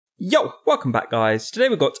Yo, welcome back guys. Today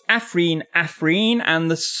we've got Afreen Afreen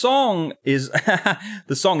and the song is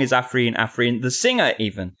Afreen Afreen. The singer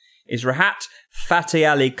even is Rahat Fateh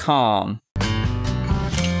Ali Khan.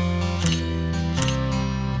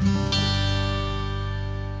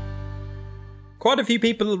 Quite a few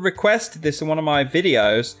people requested this in one of my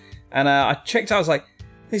videos and I checked out, I was like,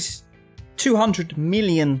 this 200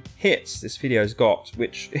 million hits this video's got,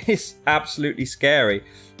 which is absolutely scary.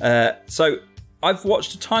 So I've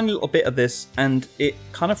watched a tiny little bit of this and it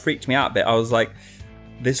kind of freaked me out a bit. I was like,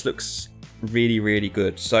 this looks really, really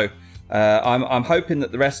good. So I'm hoping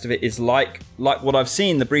that the rest of it is like what I've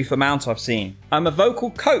seen, the brief amount I've seen. I'm a vocal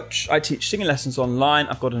coach. I teach singing lessons online.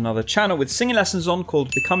 I've got another channel with singing lessons on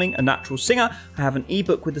called Becoming a Natural Singer. I have an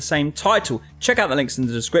ebook with the same title. Check out the links in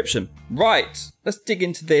the description. Right, let's dig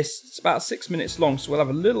into this. It's about 6 minutes long, so we'll have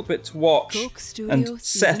a little bit to watch and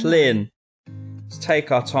settle in. Let's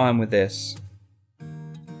take our time with this.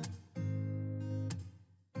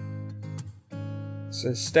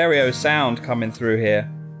 So stereo sound coming through here.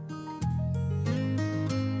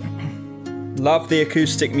 Love the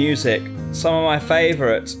acoustic music. Some of my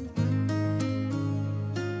favourite.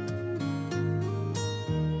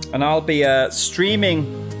 And I'll be streaming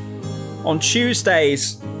on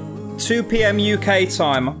Tuesdays, 2 PM UK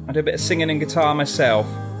time. I do a bit of singing and guitar myself.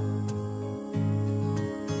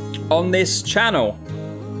 On this channel.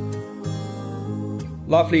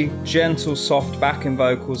 Lovely, gentle, soft backing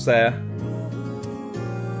vocals there.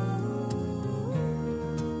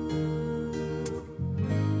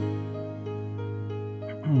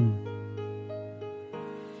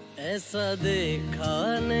 ऐसा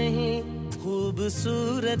देखा नहीं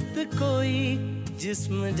खूबसूरत कोई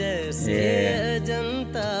जिस्म जैसे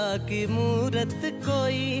अजंता की मूरत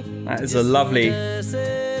कोई. That is a lovely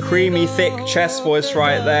creamy thick chest voice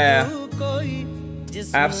right there.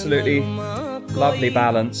 Absolutely lovely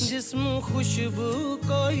balance. जिस्म खुशबू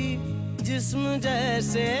कोई जिस्म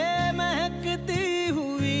जैसे महकती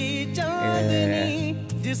हुई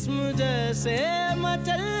चांदनी जिस्म जैसे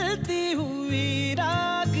मचलती हुई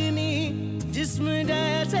रागनी जिस्म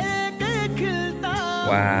जैसे के खिलता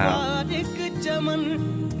हुआ एक चमन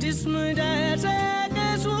जिस्म जैसे के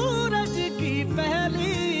सूरज की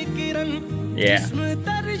पहली किरण जिस्म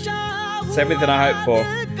तरशा it's everything I hope for.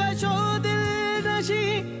 कशो दिल नशी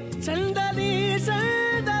संदली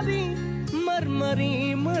संदली मरमरी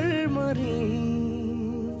मरमरी.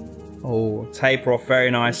 Oh, taper off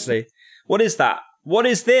very nicely. What is that? What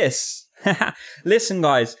is this? Listen,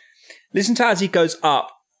 guys. Listen to as he goes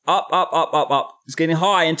up. Up, up, up, up, up. It's getting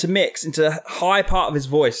high into mix, into the high part of his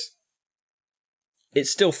voice.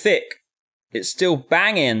 It's still thick. It's still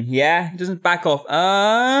banging, yeah? He doesn't back off.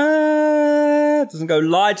 Doesn't go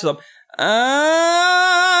light to them.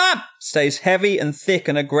 Stays heavy and thick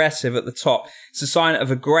and aggressive at the top. It's a sign of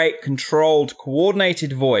a great, controlled,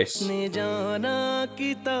 coordinated voice.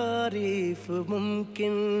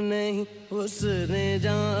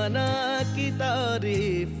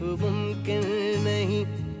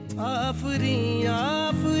 आफरी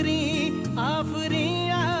आफरी आफरी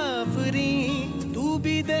आफरी तू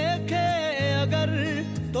भी देखे अगर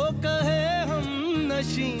तो कहे हम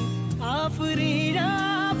नशी आफरी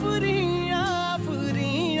आफरी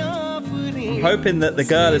आफरी आफरी. I'm hoping that the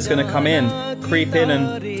girl is going to come in, creep in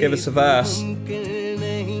and give us a verse.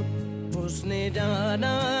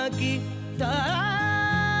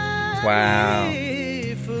 Wow.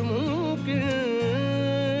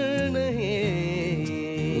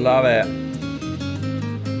 Love it.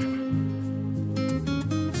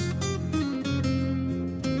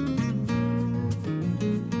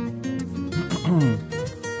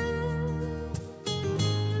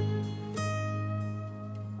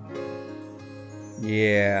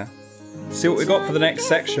 Yeah. See what we got for the next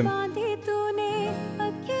section.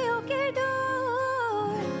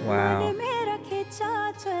 Wow.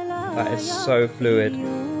 That is so fluid.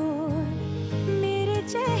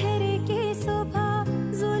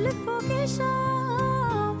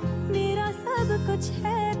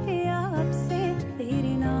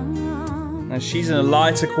 And she's in a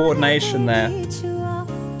lighter coordination there.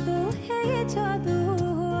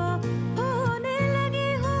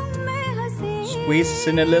 Squeeze us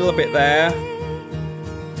in a little bit there.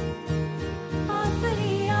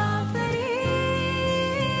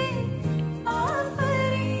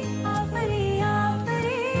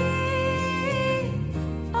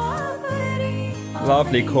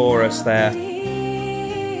 Lovely chorus there.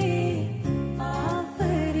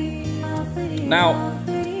 Now,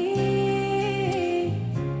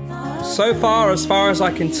 so far as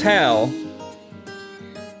I can tell,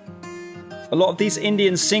 a lot of these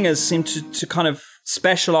Indian singers seem to kind of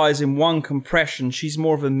specialize in one compression. She's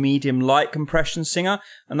more of a medium light compression singer,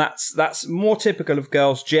 and that's more typical of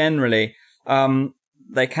girls generally.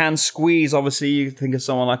 They can squeeze, obviously. You think of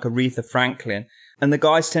someone like Aretha Franklin, and the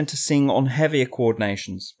guys tend to sing on heavier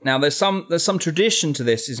coordinations. Now, there's some tradition to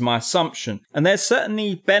this, is my assumption, and there's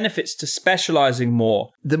certainly benefits to specializing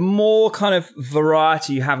more. The more kind of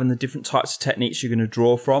variety you have in the different types of techniques you're going to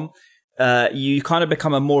draw from, you kind of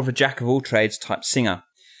become more of a jack of all trades type singer.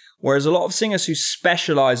 Whereas a lot of singers who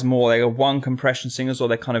specialize more, they are one compression singers, or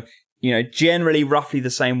they're kind of, generally roughly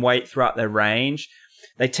the same weight throughout their range.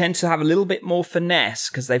 They tend to have a little bit more finesse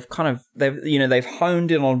because they've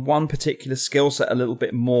honed in on one particular skill set a little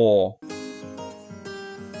bit more.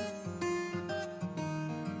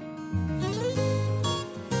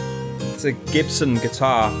 It's a Gibson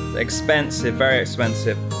guitar, expensive, very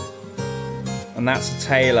expensive, and that's a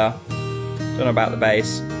Taylor. Don't know about the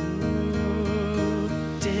bass.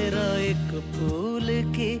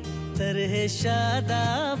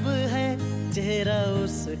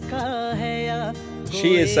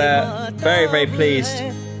 She is very, very pleased,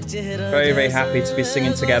 very, very happy to be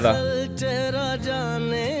singing together.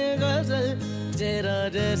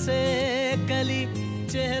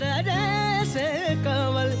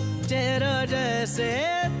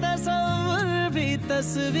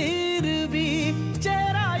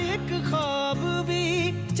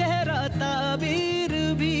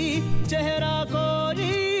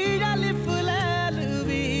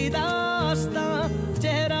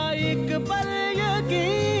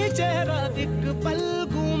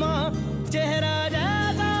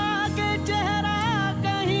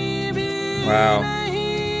 Wow.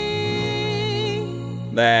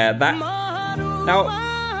 There, that. Now,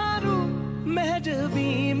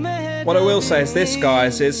 what I will say is this,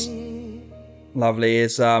 guys, is lovely,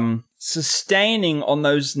 is sustaining on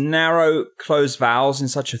those narrow closed vowels in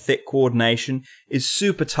such a thick coordination is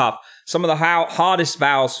super tough. Some of the hardest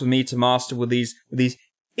vowels for me to master were these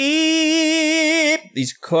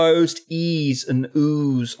closed e's and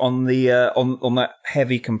oo's on the on that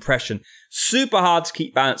heavy compression. Super hard to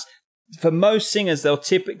keep balanced. For most singers, they'll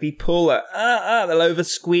typically pull they'll over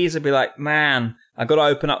squeeze and be like, man, I got to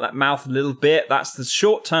open up that mouth a little bit. That's the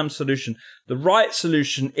short-term solution. The right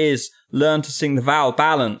solution is learn to sing the vowel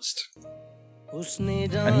balanced.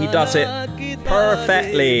 And he does it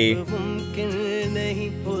perfectly.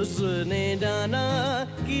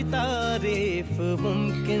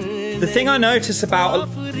 The thing I notice about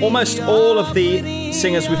almost all of the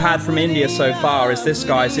singers we've had from India so far is this,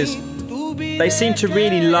 guys, is they seem to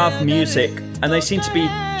really love music and they seem to be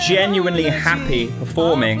genuinely happy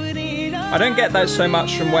performing. I don't get that so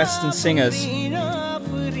much from Western singers.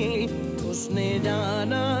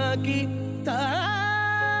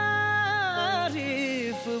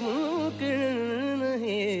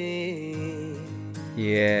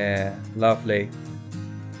 Yeah, lovely.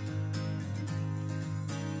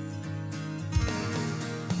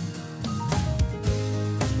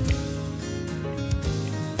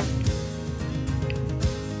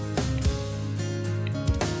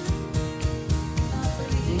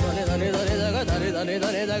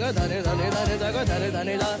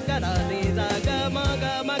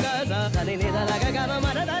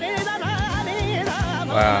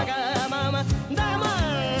 Wow.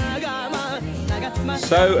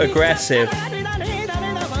 So aggressive.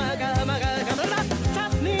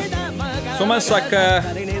 It's almost like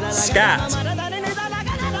a scat.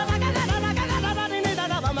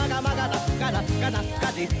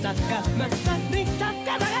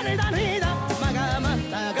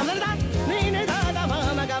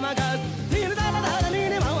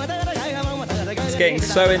 It's getting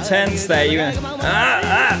so intense there. You're gonna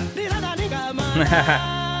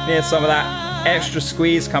hear some of that extra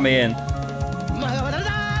squeeze coming in.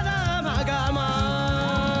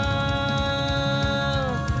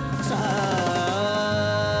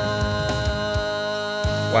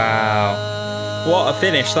 Wow, what a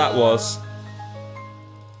finish that was.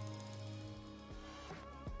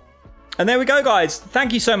 And there we go, guys.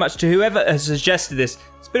 Thank you so much to whoever has suggested this.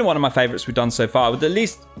 It's been one of my favorites we've done so far, with at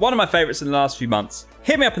least one of my favorites in the last few months.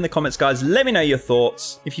 Hit me up in the comments, guys. Let me know your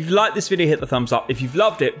thoughts. If you've liked this video, hit the thumbs up. If you've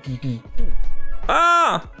loved it,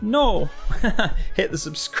 no, hit the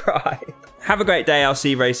subscribe. Have a great day. I'll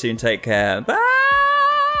see you very soon. Take care. Bye.